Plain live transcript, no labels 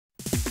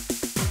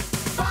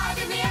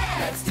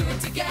Let's do it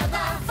together.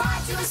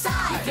 Five to the side.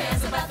 Who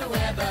cares about the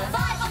weather?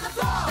 Five on the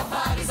floor. The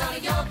party's on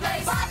at your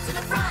place. Five to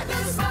the front.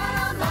 There's a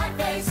smile on my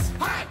face.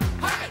 Hi,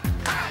 hi,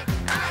 hi,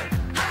 hi,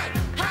 hi,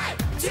 hi.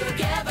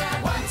 Together.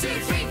 1, 2,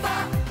 3, 4.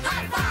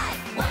 High five.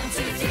 1,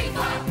 2, 3,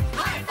 4.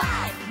 High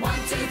five. 1,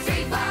 2,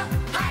 3, 4.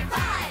 High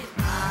five.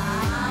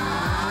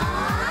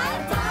 High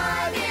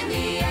five in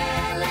the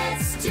air.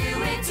 Let's do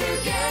it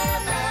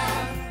together.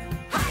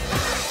 High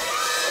five.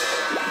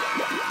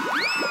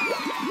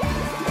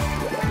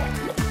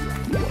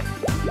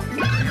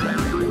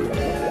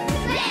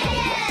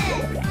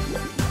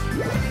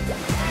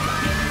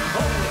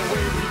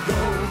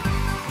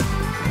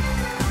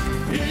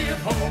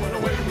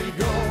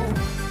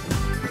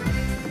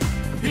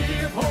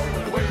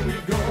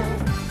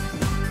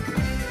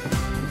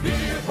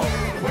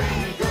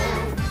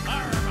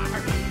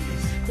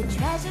 The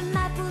treasure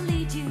map will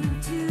lead you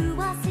to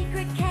our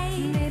secret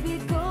cave. Maybe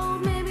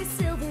gold, maybe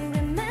silver.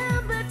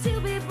 Remember to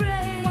be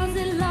brave. Was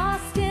it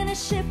lost in a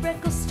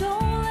shipwreck or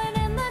stolen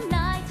in the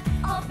night?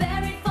 Or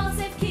buried for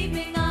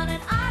safekeeping on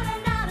an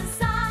island out of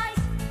sight?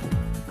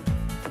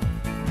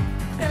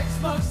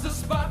 X marks the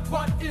spot.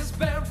 What is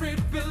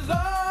buried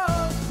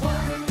below?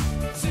 1,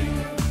 2,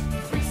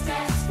 3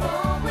 steps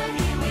forward.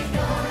 Here we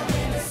go.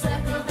 In a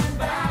circle, then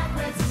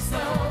backwards and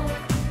slow.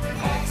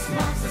 X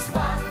marks the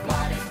spot.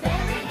 What is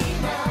buried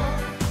below?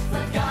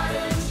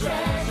 Forgotten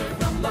treasure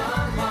from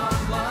long,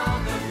 long,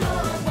 long ago.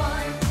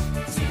 1,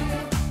 2,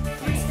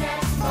 3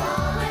 steps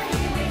forward.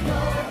 Here we go.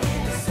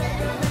 In a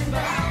circle, then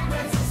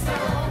backwards and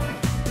slow.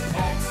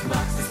 X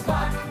marks the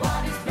spot.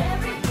 What is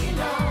buried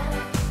below?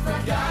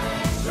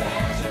 Forgotten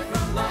treasure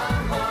from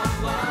long, long,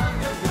 long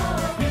ago.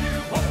 Here,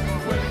 home,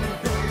 away we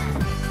go.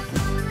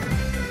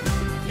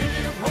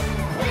 Here, home,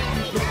 away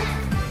we go.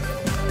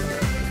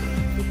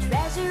 The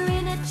treasure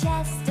in a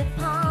chest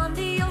upon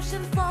the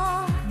ocean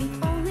floor. The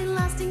only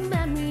lasting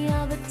memory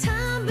of a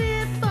time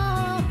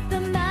before. The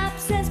map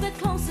says we're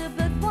closer,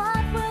 but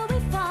what will we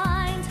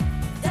find?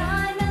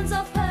 Diamonds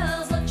or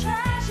pearls or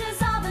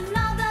treasures of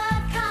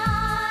another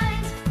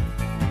kind?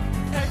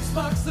 X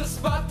marks the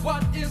spot.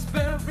 What is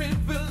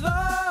buried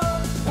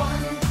below?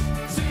 1,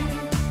 2,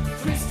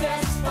 3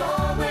 steps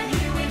forward.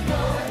 Here we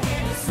go.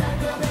 In a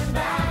circle, then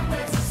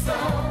backwards and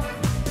slow.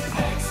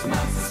 X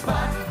marks the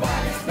spot.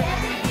 What is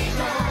buried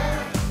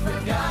below?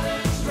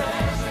 Forgotten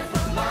treasure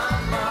from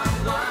long, long,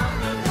 long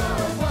ago.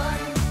 1,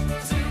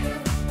 2,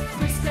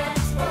 3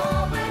 steps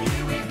forward.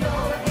 Here we go.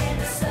 In a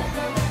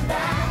circle, then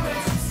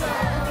backwards and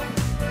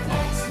slow.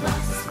 X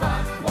marks the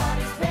spot. What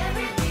is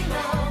buried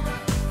below?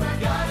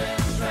 Forgotten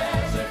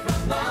treasure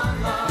from long,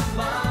 long,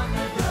 long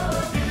ago.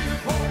 Here,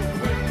 home,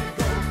 away we go.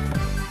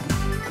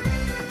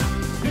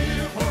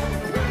 Here, home,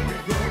 away we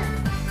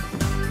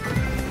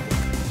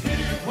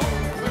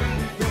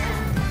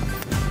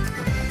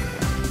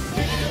go.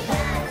 Here,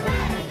 home,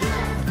 away we go.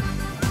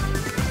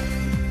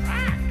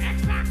 X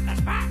marks the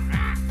spot.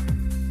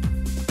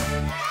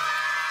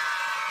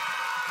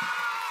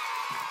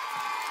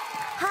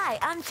 Hi,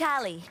 I'm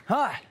Charli.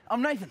 Hi,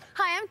 I'm Nathan.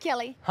 Hi, I'm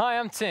Kellie. Hi,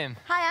 I'm Tim.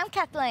 Hi, I'm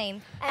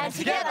Kathleen. And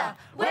together,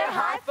 we're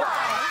Hi-5.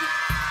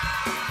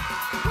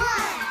 1,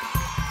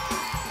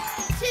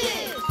 2.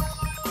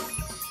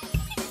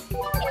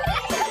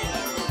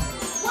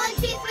 1,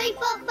 2, 3,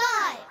 4, 5.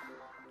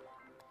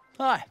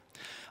 Hi,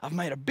 I've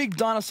made a big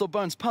dinosaur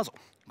bones puzzle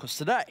because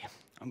today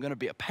I'm going to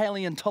be a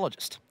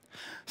paleontologist.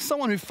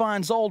 Someone who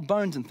finds old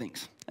bones and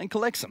things and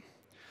collects them.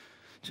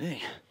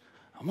 Gee,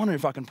 I wonder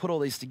if I can put all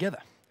these together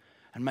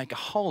and make a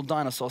whole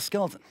dinosaur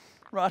skeleton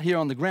right here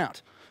on the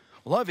ground.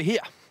 Well, over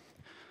here,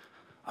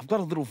 I've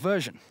got a little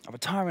version of a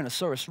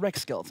Tyrannosaurus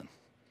Rex skeleton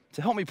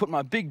to help me put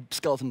my big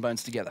skeleton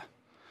bones together.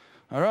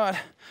 All right.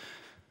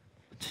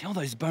 Gee, all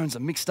those bones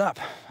are mixed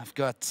up. I've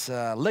got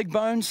leg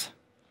bones,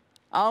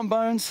 arm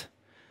bones,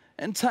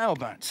 and tail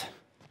bones.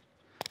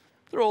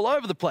 They're all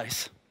over the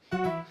place.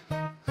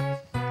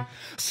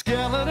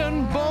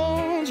 Skeleton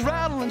bones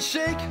rattle and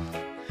shake.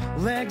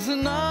 Legs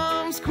and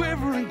arms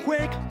quiver and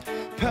quake.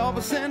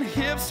 Pelvis and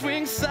hips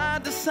swing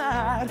side to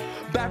side.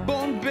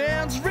 Backbone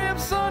bends,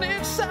 ribs on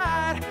each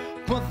side.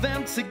 Put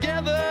them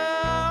together,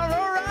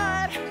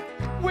 alright.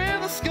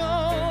 With a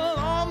skull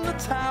on the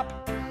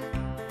top.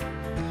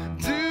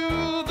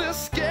 Do the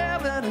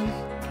skeleton,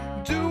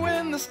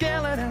 doing the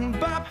skeleton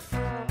bop.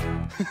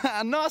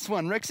 Nice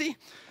one, Rexy.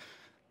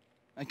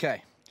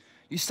 Okay,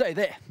 you stay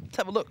there. Let's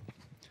have a look.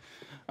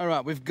 All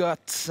right, we've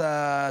got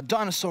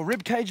dinosaur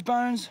ribcage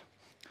bones,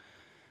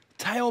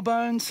 tail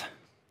bones,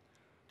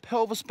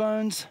 pelvis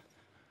bones,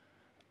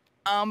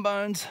 arm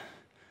bones,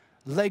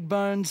 leg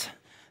bones,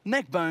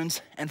 neck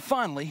bones, and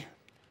finally,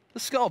 the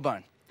skull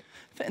bone.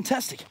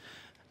 Fantastic.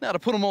 Now to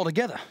put them all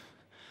together,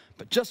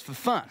 but just for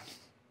fun,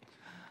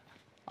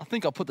 I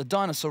think I'll put the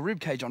dinosaur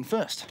ribcage on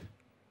first.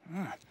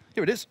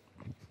 Here it is.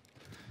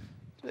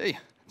 Gee,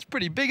 it's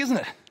pretty big, isn't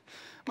it?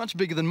 Much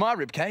bigger than my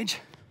ribcage.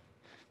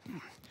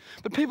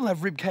 But people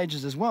have rib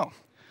cages as well.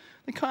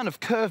 They're kind of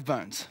curved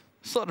bones,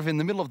 sort of in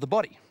the middle of the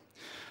body.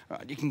 All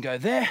right, you can go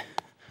there.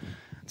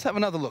 Let's have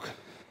another look.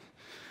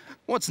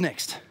 What's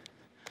next?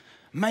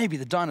 Maybe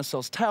the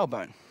dinosaur's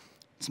tailbone.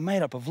 It's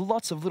made up of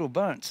lots of little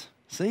bones.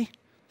 See?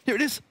 Here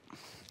it is.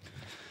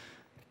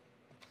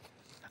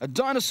 A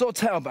dinosaur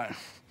tailbone.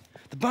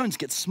 The bones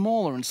get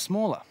smaller and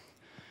smaller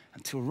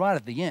until right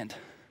at the end,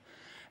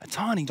 a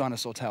tiny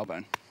dinosaur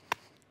tailbone.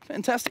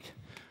 Fantastic.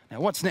 Now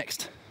what's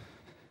next?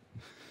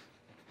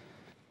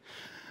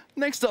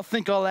 Next, I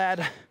think I'll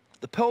add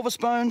the pelvis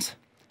bones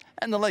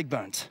and the leg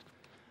bones.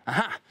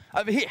 Aha,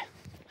 over here.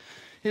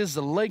 Here's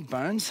the leg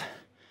bones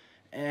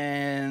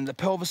and the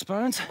pelvis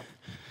bones.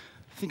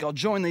 I think I'll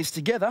join these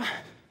together,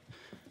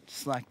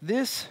 just like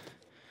this.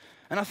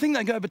 And I think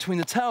they go between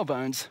the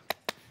tailbones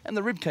and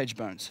the ribcage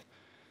bones.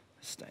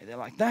 Stay there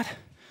like that,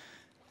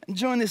 and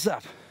join this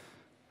up.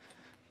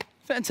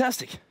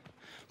 Fantastic.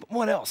 But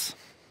what else?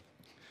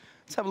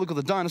 Let's have a look at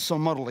the dinosaur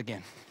model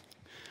again.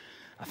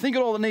 I think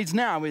all it needs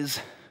now is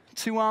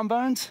 2 arm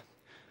bones,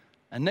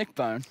 a neck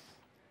bone,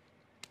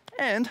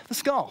 and the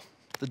skull,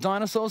 the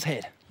dinosaur's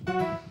head.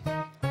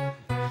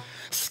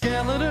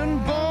 Skeleton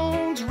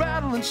bones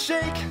rattle and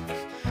shake,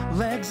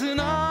 legs and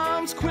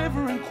arms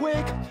quiver and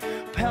quake,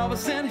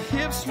 pelvis and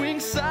hips swing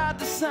side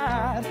to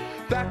side,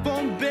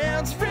 backbone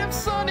bends,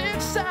 ribs on each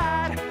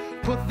side,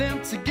 put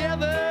them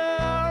together,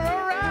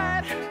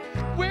 alright,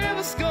 with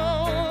a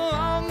skull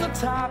on the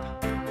top.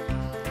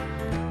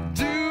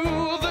 Do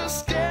the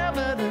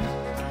skeleton,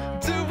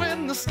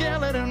 doing the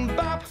skeleton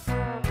bop.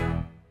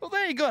 Well,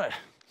 there you got it.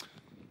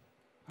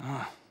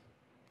 I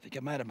think I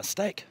made a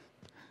mistake.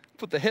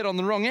 Put the head on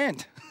the wrong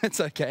end.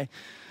 It's okay.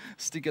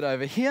 Stick it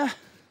over here.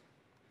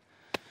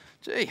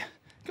 Gee,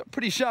 got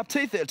pretty sharp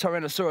teeth there,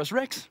 Tyrannosaurus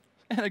Rex,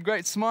 and a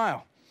great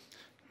smile.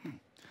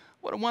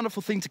 What a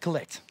wonderful thing to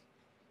collect.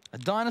 A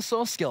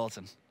dinosaur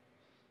skeleton.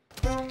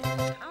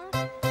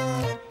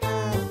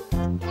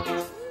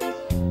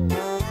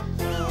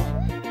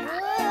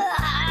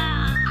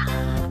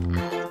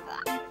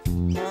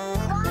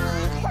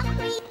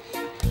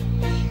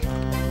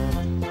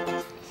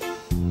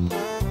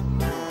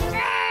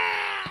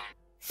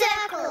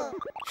 Circle,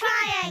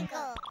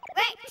 triangle,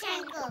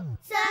 rectangle,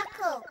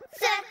 circle,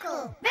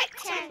 circle,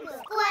 rectangle,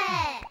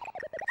 square.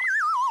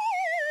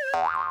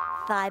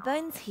 Thigh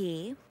bones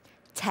here,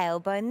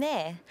 tailbone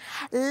there.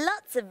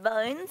 Lots of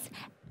bones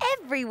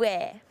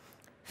everywhere.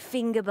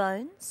 Finger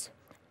bones,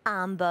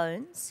 arm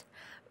bones,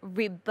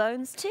 rib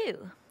bones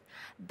too.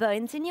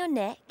 Bones in your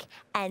neck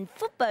and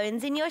foot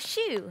bones in your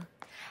shoe.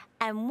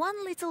 And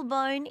one little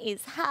bone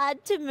is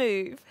hard to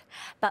move,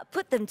 but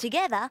put them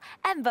together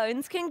and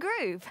bones can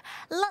groove.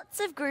 Lots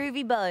of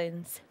groovy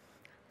bones.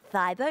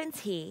 Thigh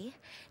bones here,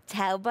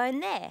 tailbone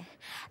there.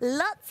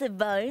 Lots of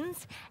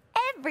bones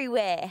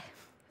everywhere.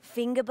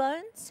 Finger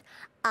bones,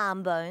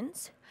 arm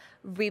bones,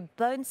 rib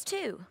bones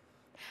too.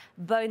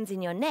 Bones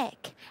in your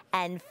neck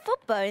and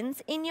foot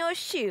bones in your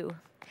shoe.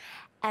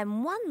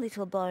 And one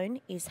little bone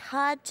is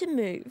hard to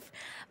move,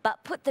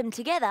 but put them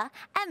together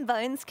and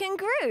bones can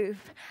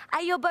groove.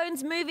 Are your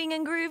bones moving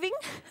and grooving?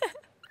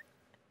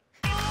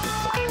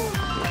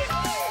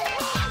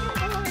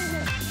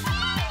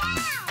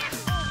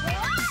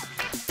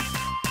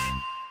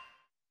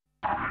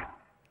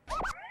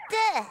 D,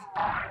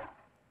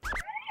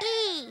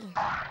 E,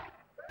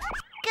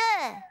 G,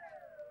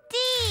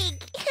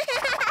 dig.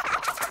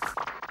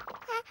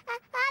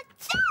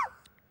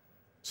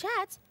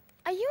 Chats,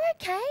 are you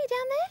okay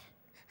down there?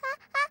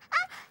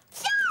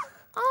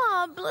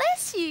 Oh,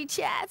 bless you,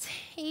 Chats.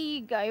 Here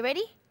you go.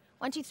 Ready?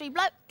 1, 2, 3,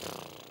 blow.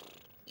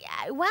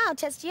 Yeah, wow,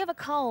 Chats, do you have a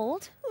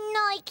cold?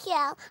 No,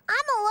 Kel.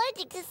 I'm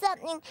allergic to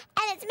something,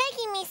 and it's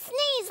making me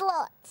sneeze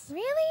lots.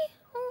 Really?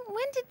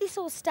 When did this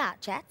all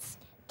start, Chats?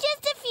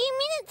 Just a few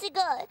minutes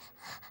ago.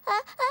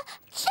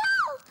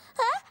 Chow!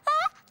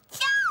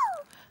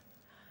 Chow!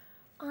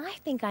 I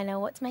think I know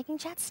what's making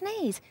Chats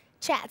sneeze.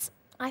 Chats,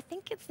 I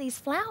think it's these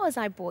flowers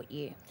I bought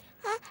you.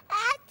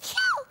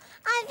 Chow!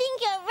 I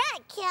think you're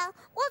right, Kel.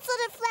 What sort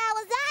of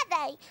flowers are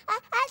they?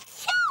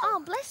 Chow! Oh,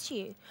 bless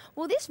you.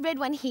 Well, this red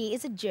one here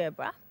is a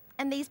gerbera,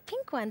 and these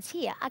pink ones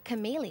here are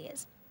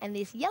camellias, and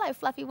this yellow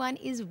fluffy one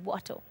is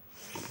wattle.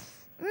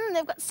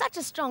 They've got such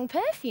a strong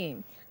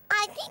perfume.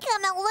 I think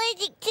I'm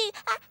allergic to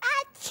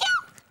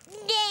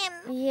them.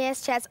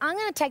 Yes, Chats, I'm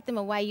going to take them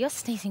away. You're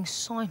sneezing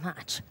so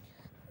much.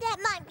 That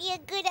might be a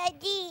good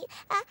idea.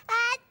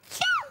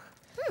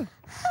 Chow!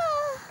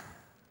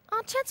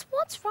 Oh, Chats,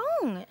 what's wrong?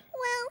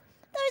 Well,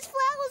 those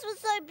flowers were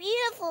so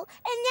beautiful,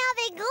 and now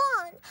they're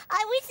gone.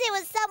 I wish there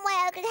was some way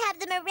I could have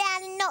them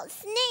around and not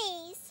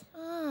sneeze.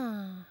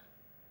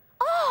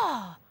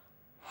 Oh!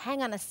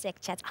 Hang on a sec,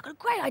 Chats. I've got a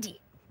great idea.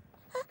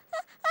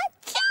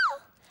 Chow!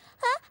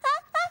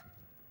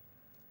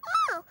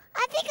 Oh,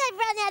 I think I've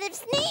run out of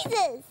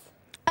sneezes.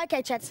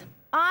 Okay, Chats.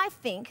 I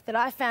think that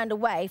I found a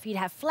way for you to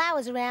have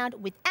flowers around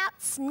without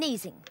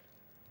sneezing.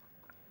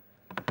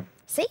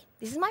 See,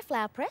 this is my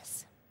flower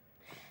press.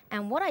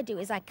 And what I do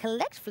is I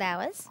collect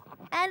flowers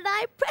and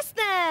I press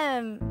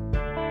them.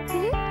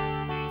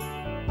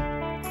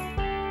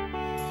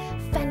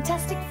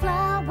 Fantastic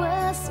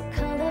flowers, so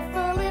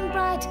colourful and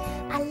bright.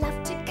 I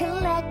love to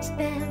collect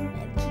them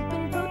and keep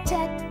and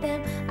protect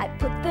them. I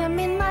put them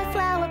in my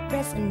flower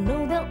press press and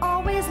know they'll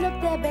always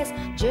look their best.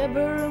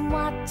 Gerber and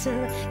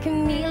wattle,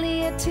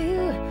 camellia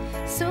too.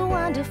 So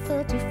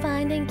wonderful to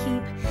find and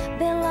keep.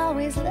 They'll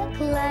always look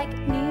like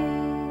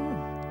new.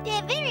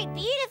 They're very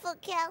beautiful,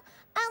 Kel.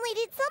 Only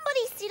did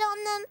somebody sit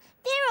on them?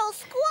 They're all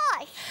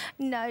squashed.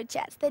 No,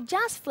 chats, they're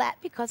just flat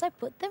because I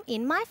put them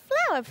in my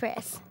flower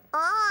press.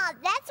 Ah,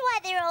 that's why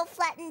they're all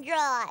flat and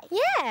dry.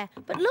 Yeah,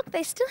 but look,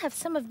 they still have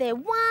some of their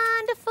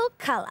wonderful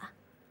colour.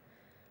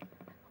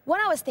 What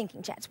I was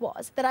thinking, chats,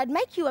 was that I'd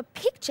make you a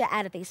picture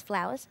out of these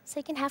flowers so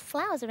you can have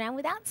flowers around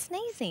without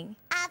sneezing.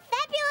 A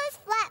fabulous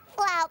flat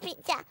flower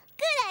picture.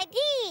 Good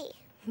idea.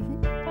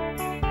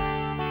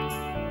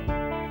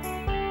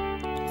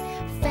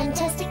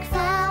 Fantastic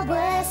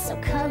flowers, so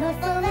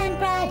colourful and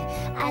bright.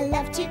 I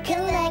love to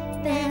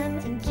collect them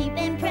and keep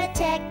and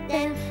protect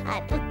them.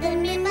 I put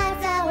them in my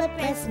flower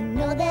press and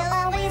know they'll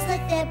always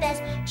look their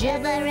best.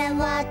 Gerber and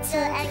wattle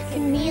and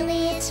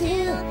camellia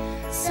too.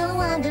 So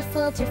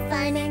wonderful to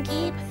find and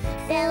keep.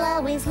 They'll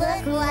always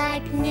look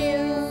like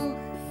new.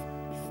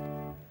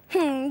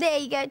 There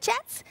you go,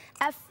 chats.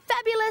 A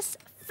fabulous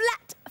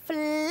flat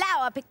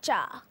flower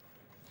picture.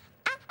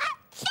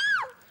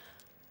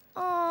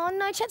 Oh,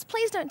 no, chats,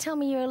 please don't tell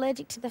me you're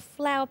allergic to the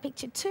flower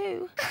picture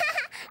too.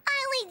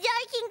 Only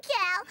joking,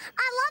 Kel.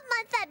 I love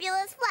my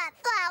fabulous flat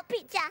flower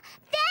picture.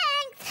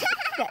 Thanks.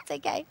 That's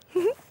okay.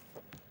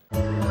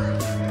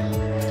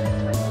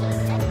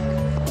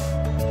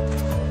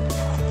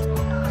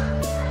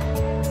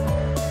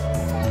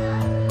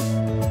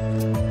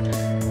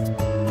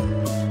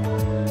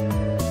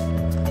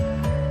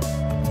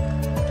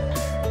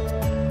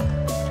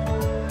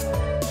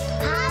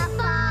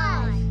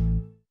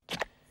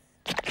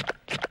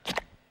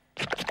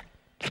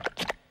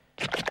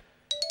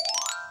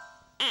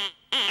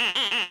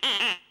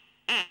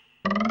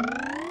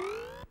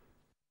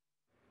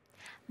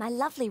 My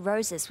lovely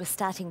roses were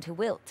starting to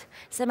wilt,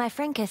 so my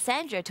friend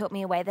Cassandra taught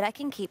me a way that I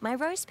can keep my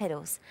rose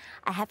petals.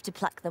 I have to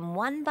pluck them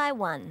one by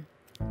one.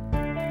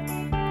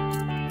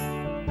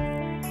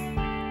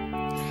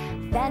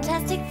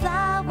 Fantastic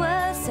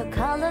flowers, so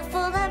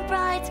colourful and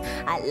bright.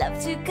 I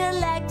love to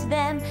collect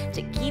them,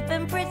 to keep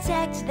and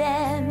protect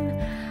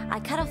them. I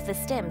cut off the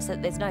stems so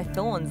that there's no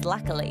thorns,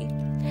 luckily.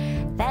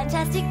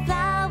 Fantastic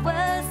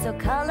flowers, so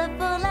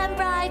colourful and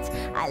bright.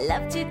 I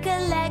love to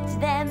collect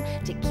them,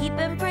 to keep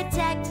and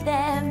protect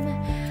them.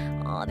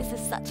 Oh, this is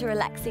such a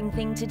relaxing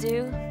thing to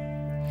do.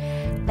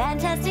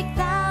 Fantastic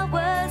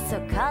flowers, so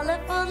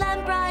colourful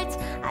and bright.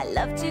 I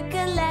love to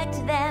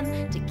collect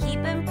them, to keep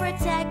and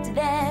protect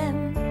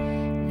them.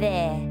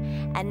 There.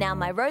 And now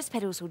my rose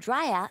petals will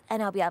dry out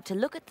and I'll be able to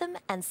look at them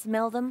and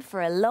smell them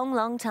for a long,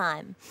 long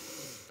time.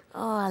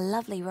 Oh, a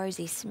lovely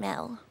rosy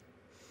smell.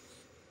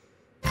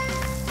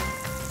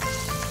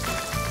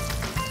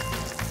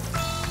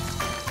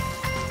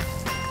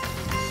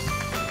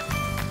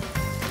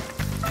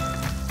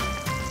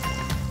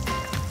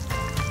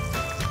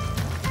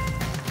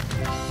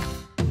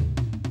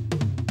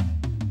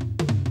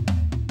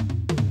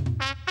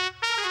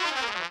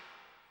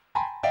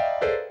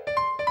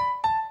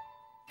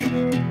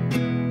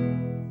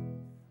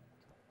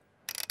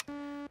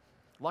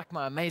 Like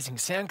my amazing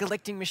sound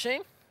collecting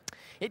machine,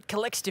 it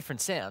collects different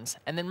sounds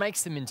and then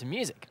makes them into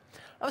music.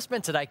 I've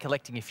spent today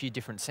collecting a few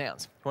different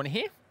sounds. Want to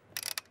hear?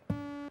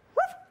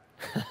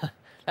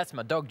 That's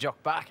my dog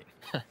Jock barking.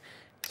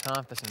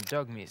 Time for some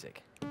dog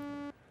music.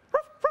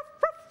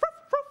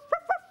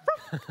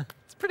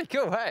 It's pretty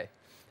cool, hey?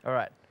 All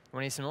right,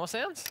 want to hear some more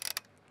sounds?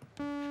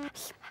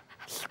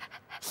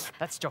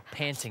 That's Jock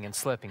panting and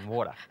slurping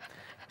water.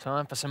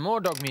 Time for some more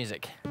dog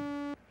music.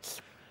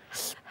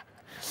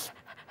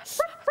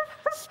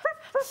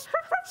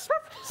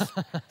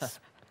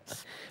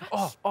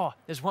 Oh,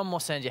 there's one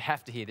more sound you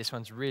have to hear. This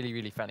one's really,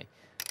 really funny.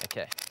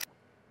 Okay.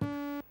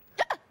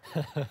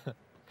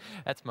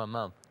 That's my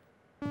mum.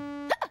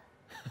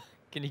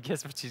 Can you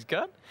guess what she's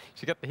got?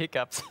 She got the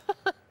hiccups.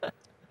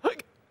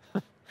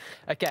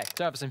 Okay,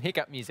 time for some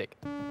hiccup music.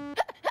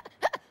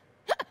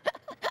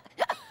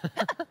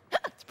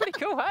 It's pretty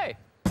cool, hey?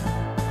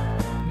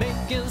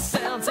 Making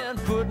sounds and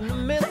putting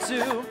them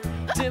into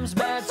Tim's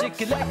magic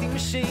collecting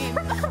machine.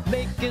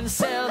 Making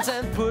sounds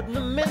and putting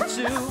them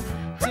into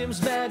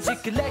Tim's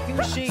magic collecting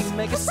machine.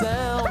 Make a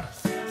sound,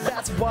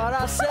 that's what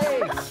I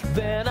say.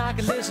 Then I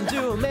can listen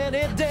to them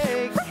any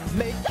day.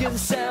 Making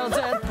sounds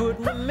and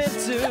putting them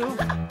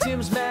into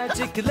Tim's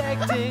magic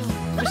collecting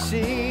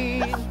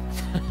machine.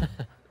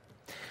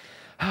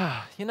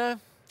 You know,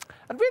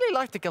 I'd really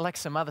like to collect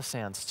some other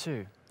sounds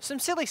too. Some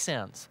silly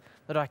sounds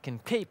that I can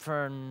keep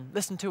for and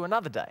listen to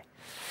another day.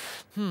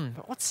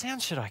 But what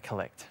sounds should I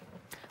collect?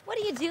 What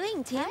are you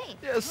doing, Tim?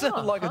 Yeah, it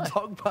sounded like a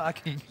dog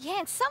barking.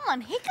 Yeah, it's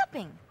someone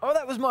hiccuping. Oh,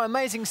 that was my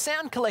amazing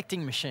sound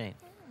collecting machine.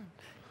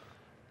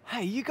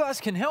 Hey, you guys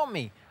can help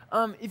me.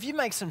 If you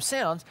make some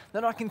sounds,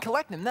 then I can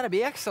collect them. That'd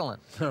be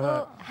excellent.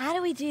 Well, how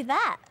do we do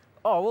that?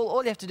 Oh, well,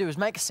 all you have to do is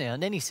make a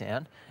sound, any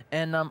sound,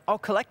 and I'll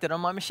collect it on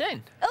my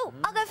machine. Oh,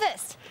 I'll go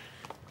first.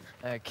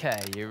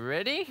 Okay, you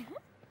ready?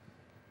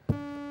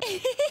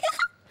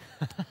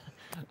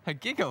 A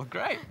giggle,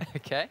 great.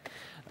 Okay.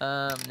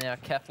 Now,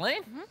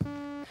 Kathleen.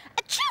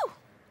 Achoo!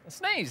 A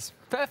sneeze.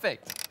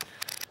 Perfect.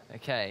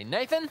 Okay,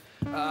 Nathan.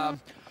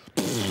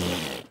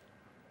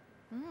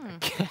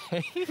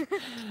 Okay.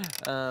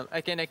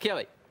 Okay, now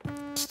Kelly.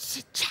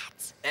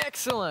 Chats.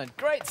 Excellent.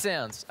 Great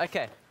sounds.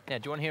 Okay. Now,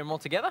 do you want to hear them all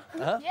together?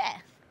 Yeah.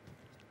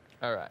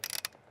 All right.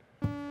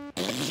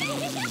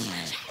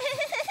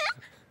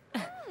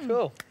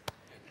 Cool.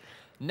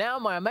 Now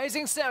my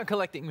amazing sound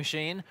collecting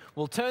machine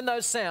will turn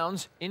those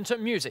sounds into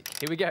music.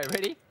 Here we go.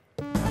 Ready?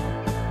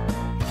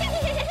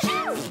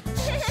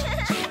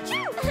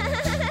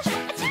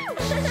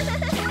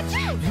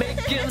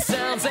 Making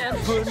sounds and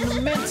putting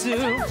them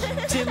into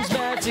Tim's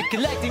magic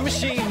collecting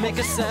machine. Make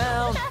a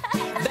sound.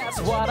 That's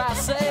what I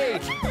say.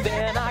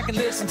 Then I can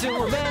listen to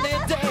them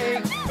any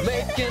day.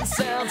 Making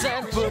sounds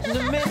and putting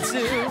them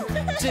into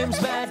Tim's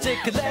magic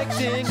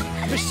collecting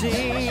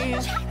machine.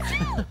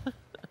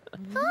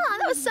 Oh,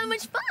 that was so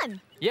much fun.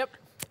 Yep,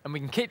 and we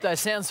can keep those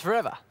sounds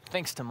forever,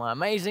 thanks to my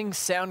amazing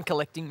sound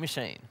collecting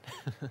machine.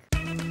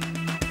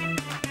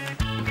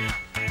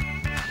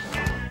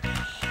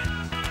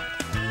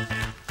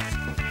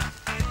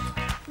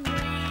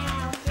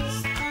 Wow,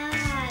 this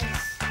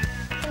does.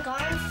 I think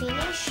I'm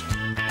finished.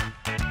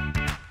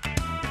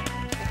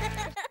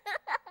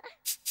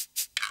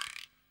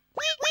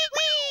 Wee, wee,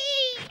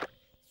 wee!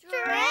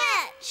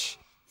 Stretch!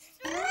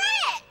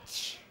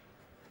 Stretch!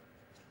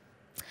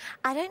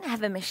 I don't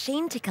have a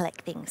machine to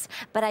collect things,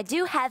 but I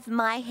do have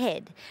my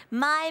head,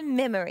 my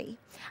memory.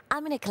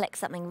 I'm going to collect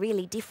something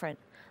really different.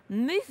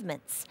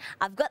 Movements.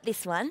 I've got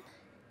this one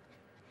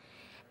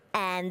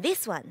and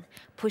this one.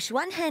 Push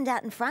one hand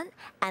out in front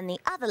and the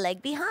other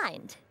leg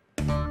behind.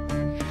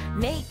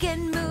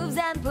 Making moves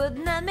and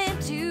putting them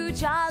into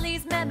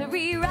Charlie's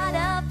memory right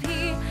up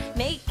here.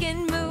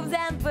 Making moves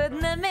and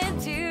putting them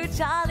into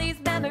Charlie's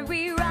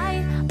memory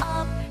right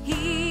up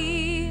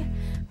here.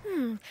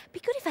 Be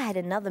good if I had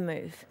another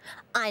move.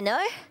 I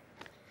know.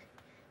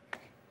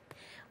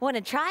 Want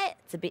to try it?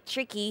 It's a bit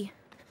tricky.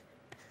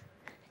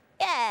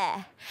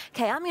 Yeah.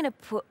 Okay, I'm going to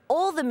put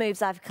all the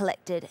moves I've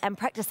collected and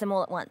practice them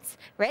all at once.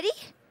 Ready?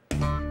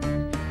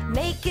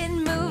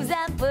 Making moves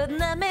and putting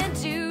them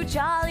into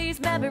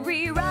Charlie's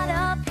memory right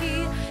up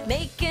here.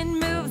 Making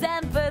moves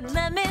and putting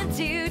them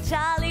into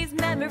Charlie's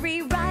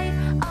memory right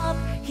up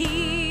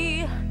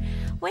here.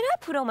 When I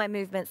put all my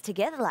movements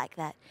together like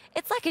that,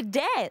 it's like a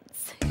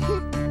dance.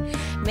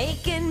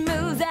 Making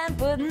moves and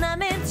putting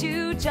them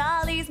into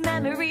Charlie's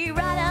memory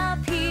right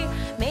up here.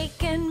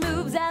 Making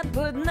moves and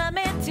putting them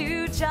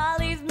into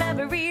Charlie's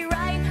memory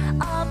right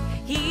up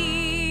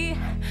here.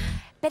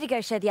 Better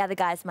go show the other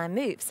guys my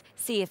moves,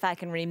 see if I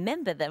can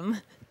remember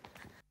them.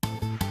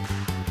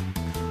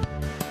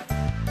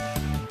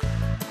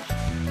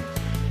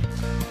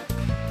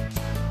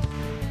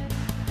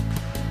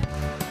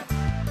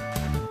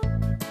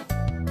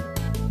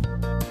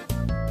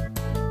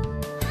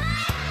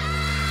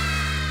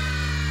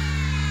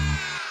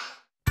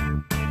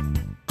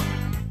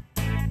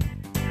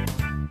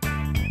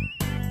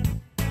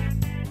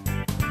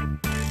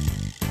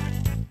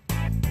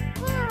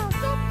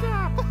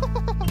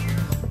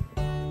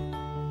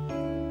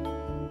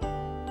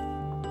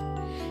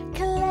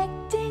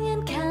 Collecting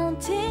and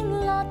counting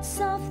lots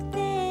of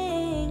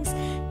things.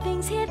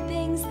 Things here,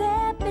 things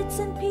there, bits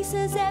and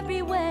pieces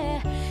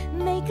everywhere.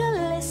 Make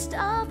a list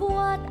of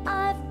what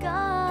I've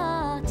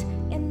got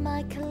in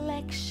my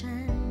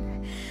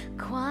collection.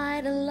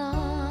 Quite a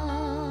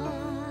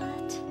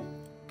lot.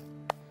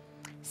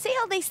 See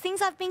all these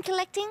things I've been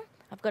collecting?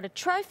 I've got a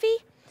trophy,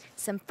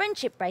 some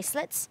friendship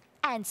bracelets,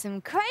 and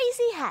some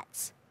crazy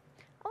hats.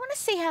 I want to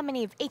see how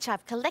many of each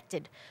I've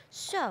collected,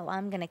 so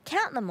I'm going to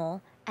count them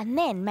all and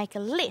then make a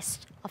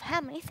list of how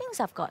many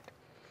things I've got.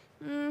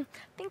 I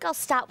think I'll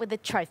start with the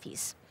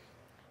trophies.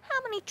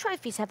 How many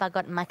trophies have I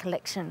got in my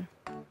collection?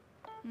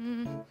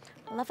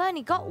 Well, I've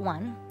only got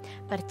one,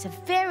 but it's a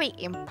very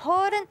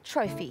important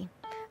trophy.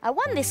 I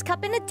won this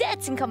cup in a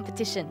dancing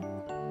competition.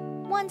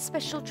 One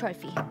special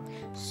trophy.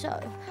 So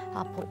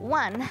I'll put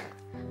one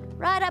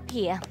right up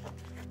here.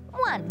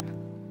 One.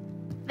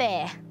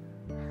 There.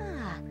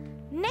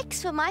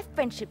 Next for my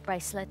friendship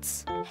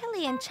bracelets.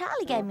 Kellie and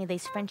Charlie gave me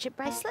these friendship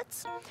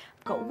bracelets.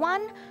 I've got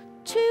 1,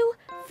 2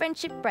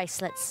 friendship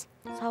bracelets.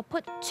 So I'll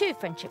put 2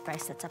 friendship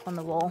bracelets up on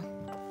the wall.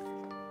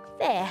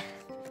 There.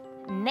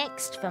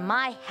 Next for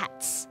my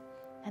hats.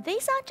 Now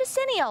these aren't just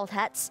any old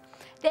hats.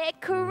 They're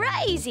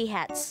crazy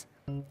hats.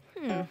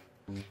 And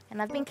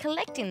I've been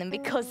collecting them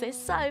because they're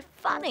so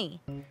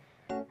funny.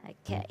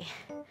 Okay.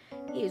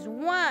 Here's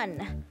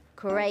 1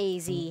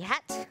 crazy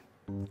hat.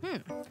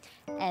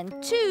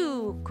 And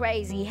 2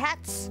 crazy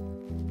hats.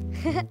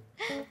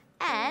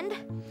 And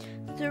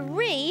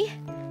 3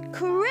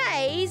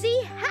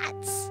 crazy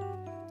hats.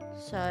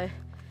 So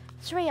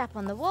 3 up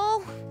on the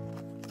wall.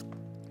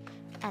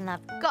 And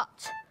I've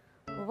got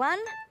 1,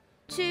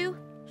 2,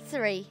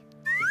 3.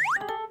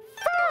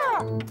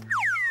 4!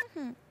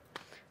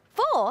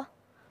 4?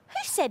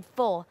 Who said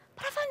 4?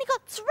 But I've only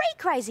got 3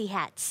 crazy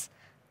hats.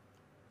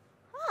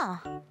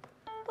 But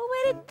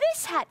where did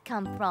this hat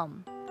come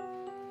from?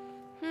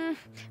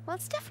 Well,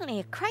 it's definitely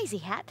a crazy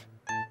hat.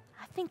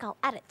 I think I'll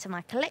add it to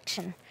my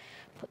collection.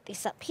 Put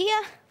this up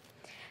here.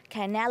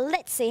 Okay, now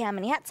let's see how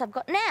many hats I've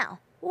got now.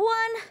 1,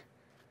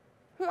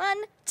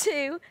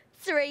 2,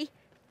 3,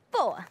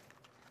 4.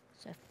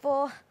 So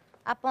 4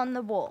 up on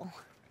the wall.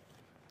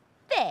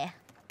 There.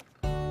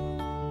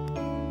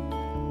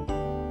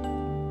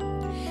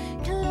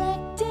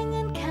 Collecting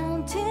and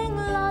counting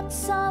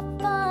lots of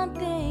fun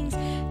things.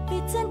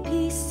 Bits and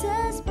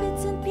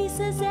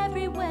pieces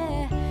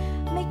everywhere.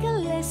 Make a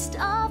list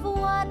of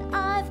what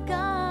I've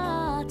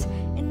got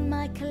in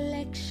my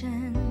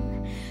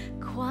collection.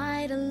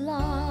 Quite a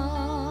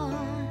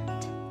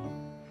lot.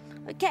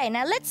 Okay,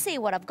 now let's see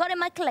what I've got in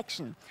my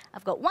collection.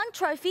 I've got 1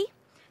 trophy,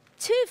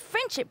 2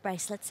 friendship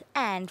bracelets,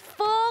 and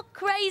 4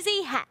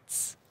 crazy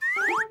hats.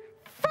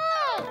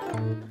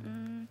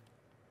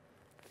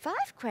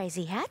 5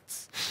 crazy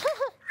hats?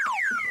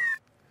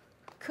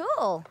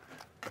 Cool.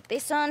 Put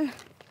this on,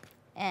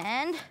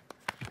 and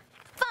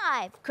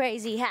 5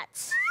 crazy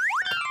hats.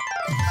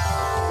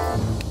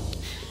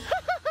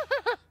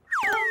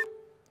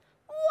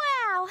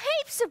 Wow,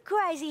 heaps of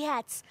crazy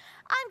hats.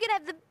 I'm gonna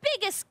have the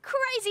biggest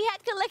crazy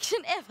hat collection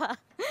ever.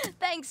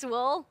 Thanks,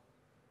 Wall.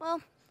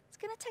 Well, it's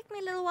gonna take me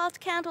a little while to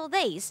count all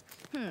these.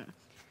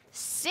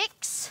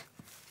 6,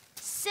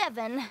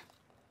 7,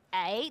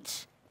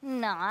 8,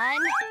 9.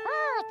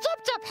 Oh,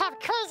 Jip Jip have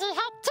crazy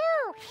hat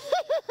too.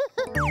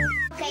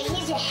 Okay,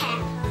 here's your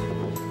hat.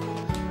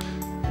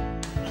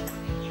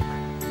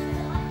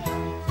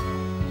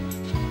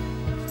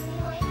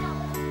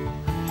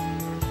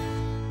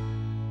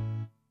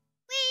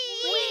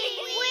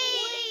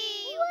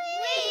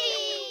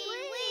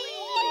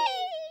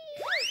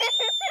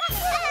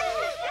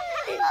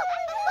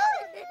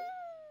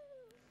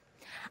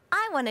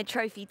 I won a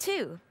trophy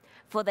too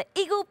for the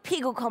Eagle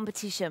Piggle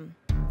competition.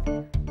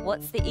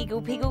 What's the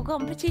Eagle Piggle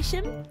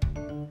competition?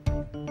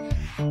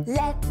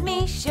 Let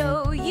me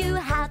show you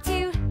how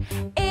to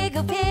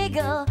Eagle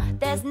Piggle.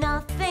 There's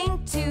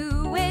nothing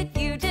to it,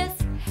 you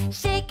just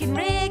shake and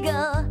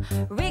wriggle.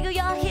 Wriggle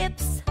your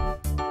hips,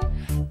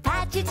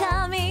 pat your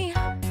tummy,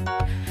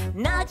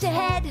 nod your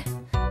head,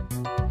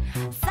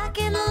 suck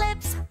in the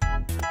lips.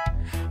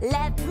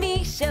 Let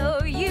me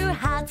show you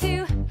how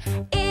to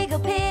Eagle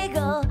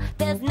Piggle.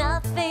 There's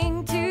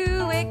nothing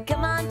to it,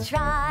 come on,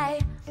 try.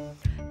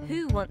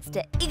 Who wants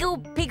to Eagle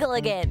Piggle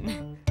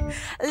again?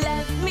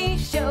 Let me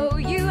show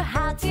you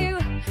how to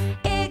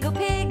Eagle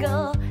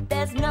Piggle.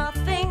 There's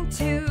nothing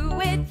to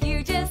it,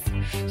 you just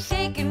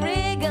shake and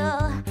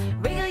wriggle.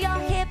 Wriggle your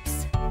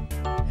hips,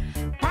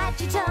 pat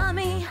your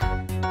tummy,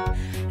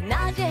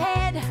 nod your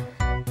head,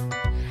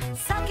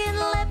 suck in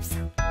the lips.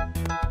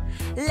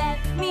 Let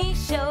me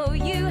show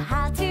you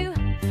how to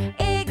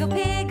Eagle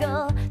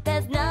Piggle.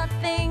 There's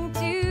nothing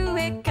to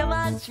it, come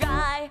on,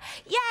 try.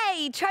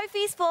 Yay,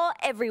 trophies for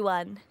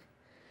everyone.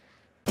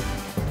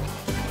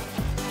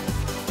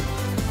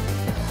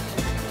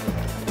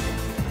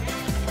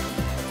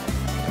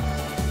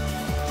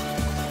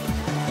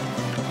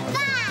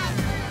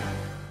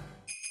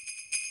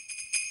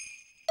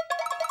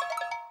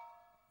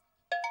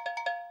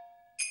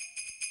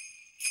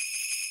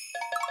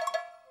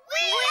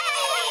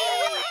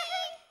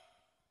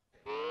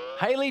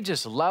 Hayley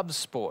just loves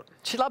sport.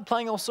 She loved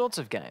playing all sorts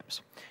of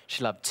games.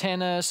 She loved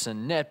tennis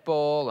and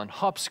netball and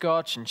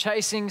hopscotch and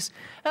chasings,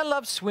 and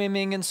loved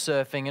swimming and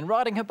surfing and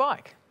riding her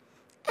bike.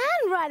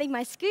 And riding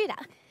my scooter.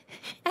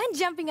 And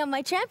jumping on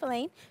my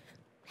trampoline.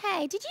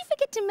 Hey, did you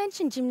forget to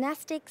mention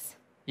gymnastics?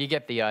 You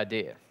get the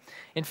idea.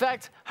 In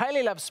fact,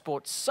 Hayley loved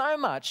sport so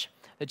much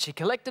that she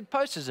collected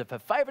posters of her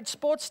favourite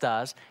sports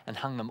stars and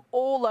hung them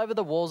all over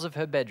the walls of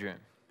her bedroom.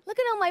 Look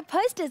at all my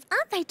posters,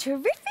 aren't they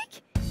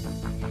terrific?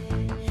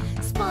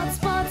 Sport,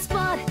 sport,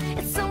 sport,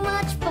 it's so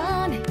much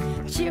fun.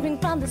 Cheering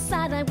from the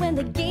sideline when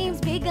the game's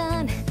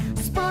begun.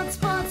 Sport,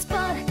 sport,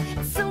 sport,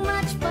 it's so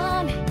much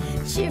fun.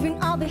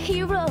 Cheering all the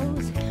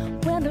heroes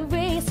when the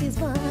race is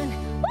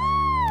won.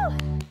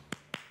 Woo!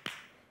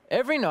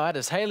 Every night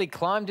as Hayley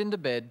climbed into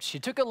bed, she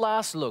took a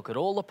last look at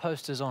all the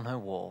posters on her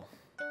wall.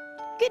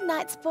 Good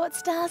night, sports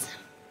stars.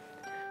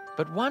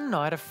 But one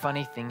night a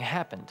funny thing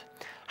happened.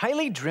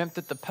 Hayley dreamt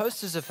that the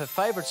posters of her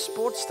favourite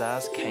sports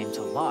stars came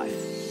to life.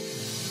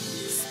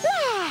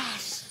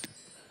 Splash!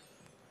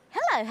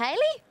 Hello,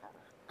 Hayley.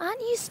 Aren't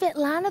you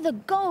Svetlana, the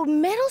gold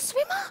medal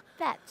swimmer?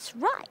 That's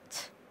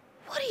right.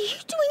 What are you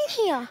doing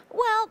here?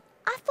 Well,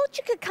 I thought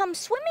you could come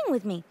swimming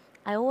with me.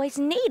 I always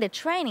need a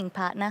training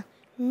partner.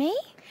 Me?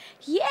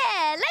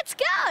 Yeah, let's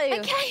go.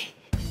 Okay.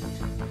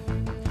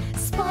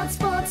 Sport,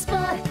 sport,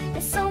 sport,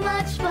 it's so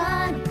much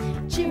fun.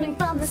 Cheering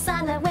from the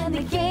sideline when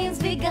the game's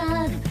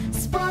begun.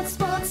 Sport,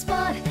 sport,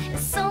 sport,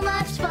 it's so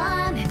much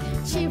fun.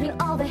 Cheering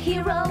all the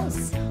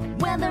heroes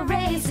when the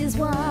race is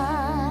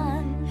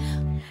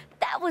won.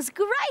 That was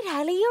great,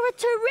 Hayley. You're a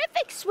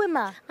terrific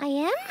swimmer. I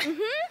am?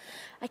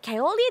 Mm-hmm. Okay,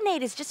 all you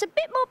need is just a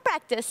bit more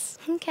practice.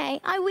 Okay,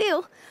 I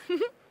will.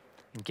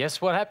 And guess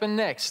what happened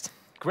next?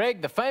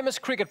 Greg, the famous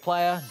cricket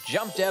player,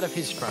 jumped out of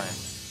his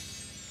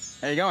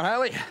frame. How you going,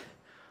 Hayley?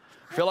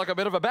 Feel like a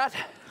bit of a bat?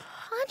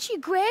 Aren't you,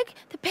 Greg,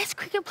 the best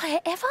cricket player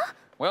ever?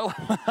 Well,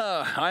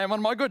 I am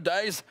on my good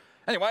days.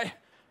 Anyway,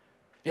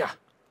 yeah,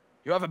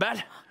 you have a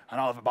bat and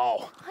I'll have a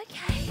ball.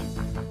 Okay.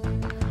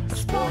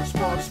 Sport,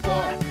 sport,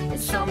 sport,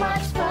 it's so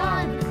much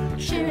fun.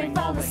 Cheering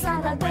from the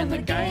sideline when the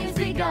game's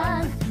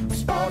begun.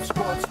 Sport,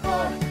 sport,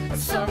 sport,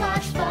 it's so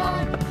much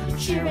fun.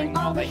 Cheering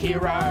all the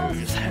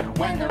heroes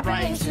when the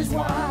race is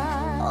won.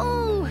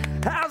 Oh,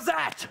 How's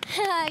that?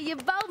 you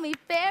bowled me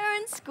fair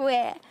and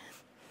square.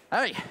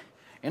 Hey,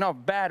 you're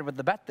not bad with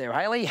the bat there,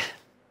 Hayley.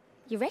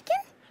 You reckon?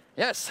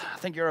 Yes, I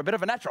think you're a bit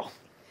of a natural.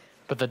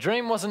 But the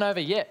dream wasn't over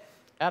yet.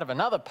 Out of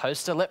another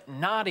poster leapt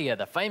Nadia,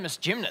 the famous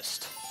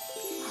gymnast.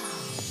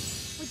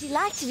 Would you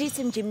like to do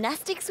some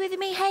gymnastics with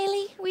me,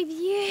 Hayley? With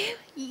you?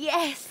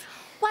 Yes.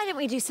 Why don't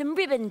we do some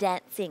ribbon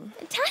dancing?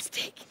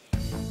 Fantastic.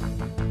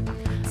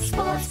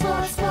 Sport,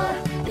 sport, sport,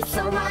 it's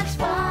so much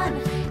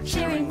fun.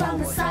 Cheering from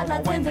the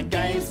sideline when the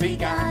game's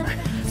begun.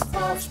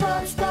 Sport,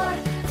 sport, sport,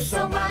 it's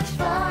so much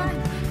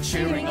fun.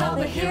 Cheering all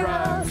the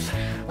heroes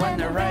when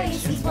the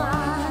race is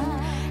won.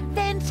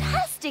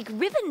 Fantastic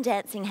ribbon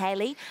dancing,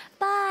 Hayley.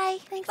 Bye.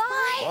 Thanks,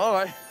 Bye.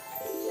 Bye.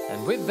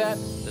 And with that,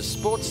 the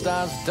sports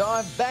stars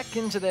dived back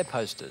into their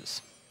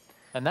posters.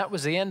 And that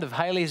was the end of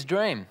Hayley's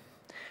dream.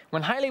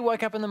 When Hayley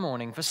woke up in the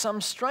morning, for some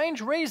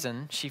strange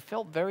reason, she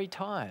felt very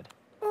tired.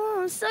 Oh,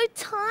 I'm so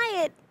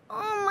tired.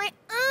 Oh, my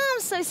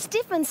arm's so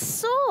stiff and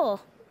sore.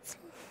 It's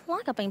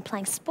like I've been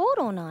playing sport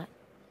all night.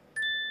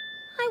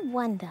 I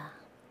wonder.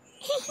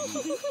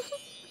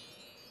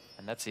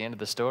 And that's the end of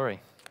the story.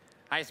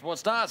 Hey, sports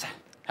stars,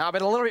 how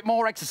about a little bit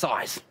more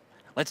exercise?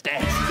 Let's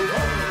dance.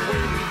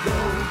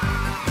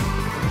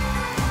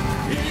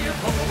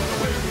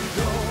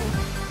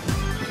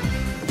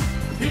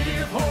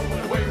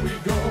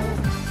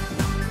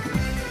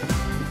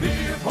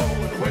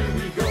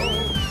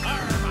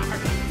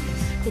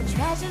 The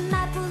treasure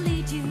map will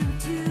lead you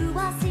to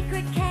our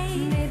secret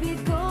cave. Maybe